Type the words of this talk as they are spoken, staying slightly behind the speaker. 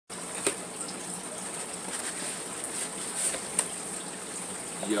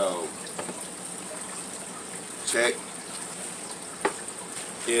Yo. Check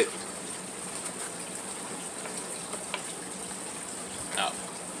it out.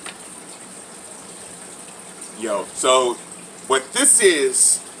 Yo, so what this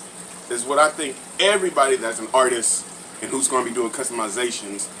is what I think everybody that's an artist and who's going to be doing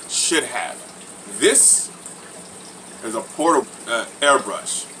customizations should have. This is a portable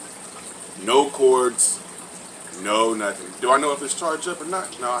airbrush. No cords, no nothing. Do I know if it's charged up or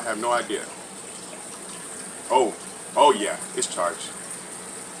not? No, I have no idea. Oh yeah, it's charged.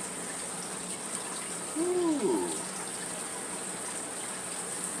 Ooh.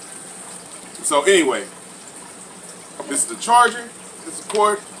 So anyway, this is the charger, this is the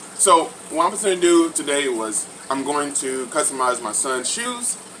cord. So what I'm going to do today was I'm going to customize my son's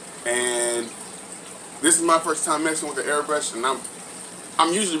shoes, and this is my first time messing with the airbrush, and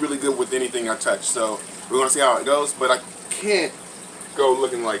I'm usually really good with anything I touch. So we're going to see how it goes, but I can't go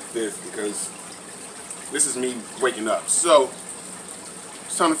looking like this because this is me waking up. So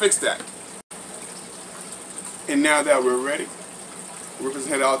it's time to fix that. And now that we're ready, we're going to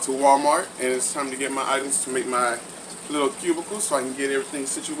head out to Walmart, and it's time to get my items to make my little cubicle so I can get everything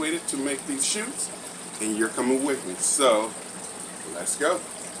situated to make these shoes. And you're coming with me. So let's go.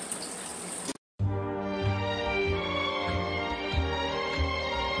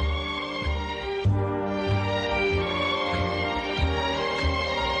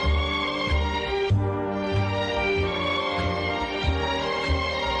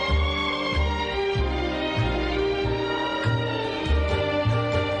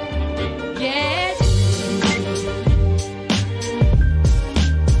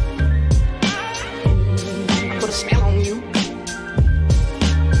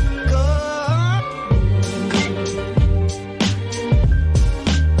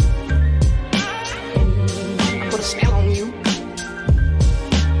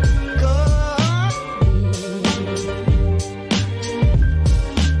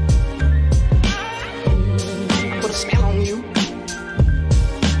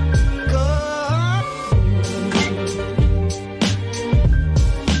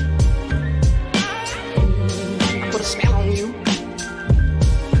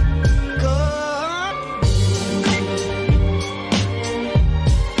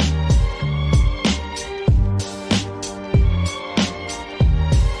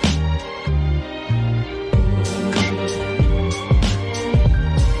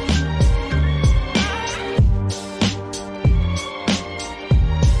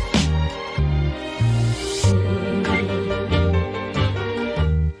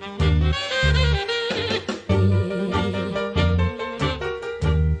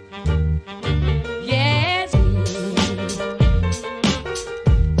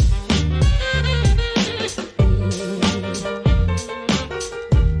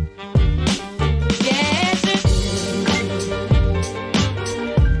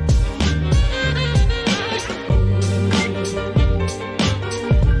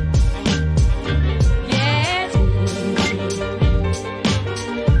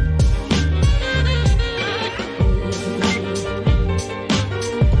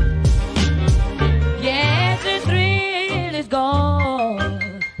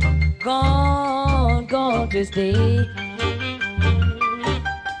 This day,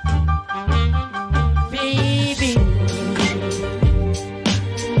 baby,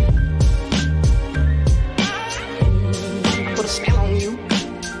 put a smell on you.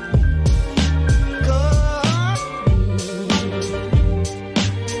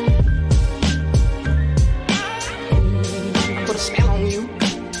 Put a smell on you.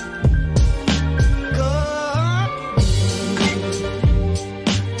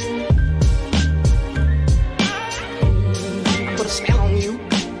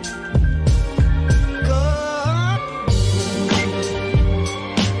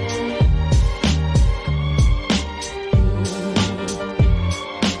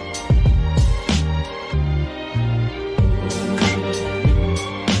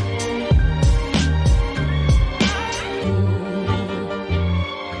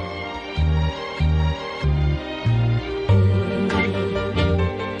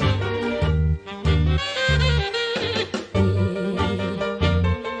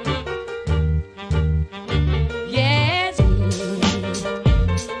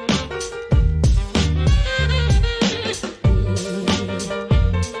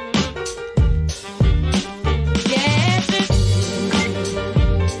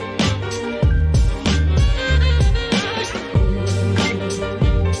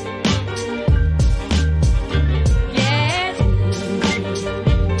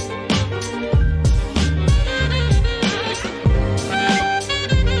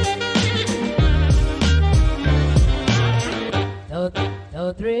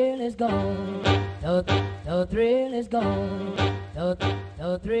 gone.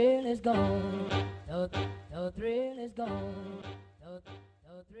 The thrill is gone. The thrill is gone. The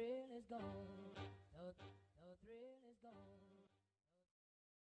thrill is gone. The thrill is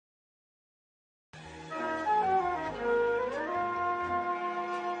gone.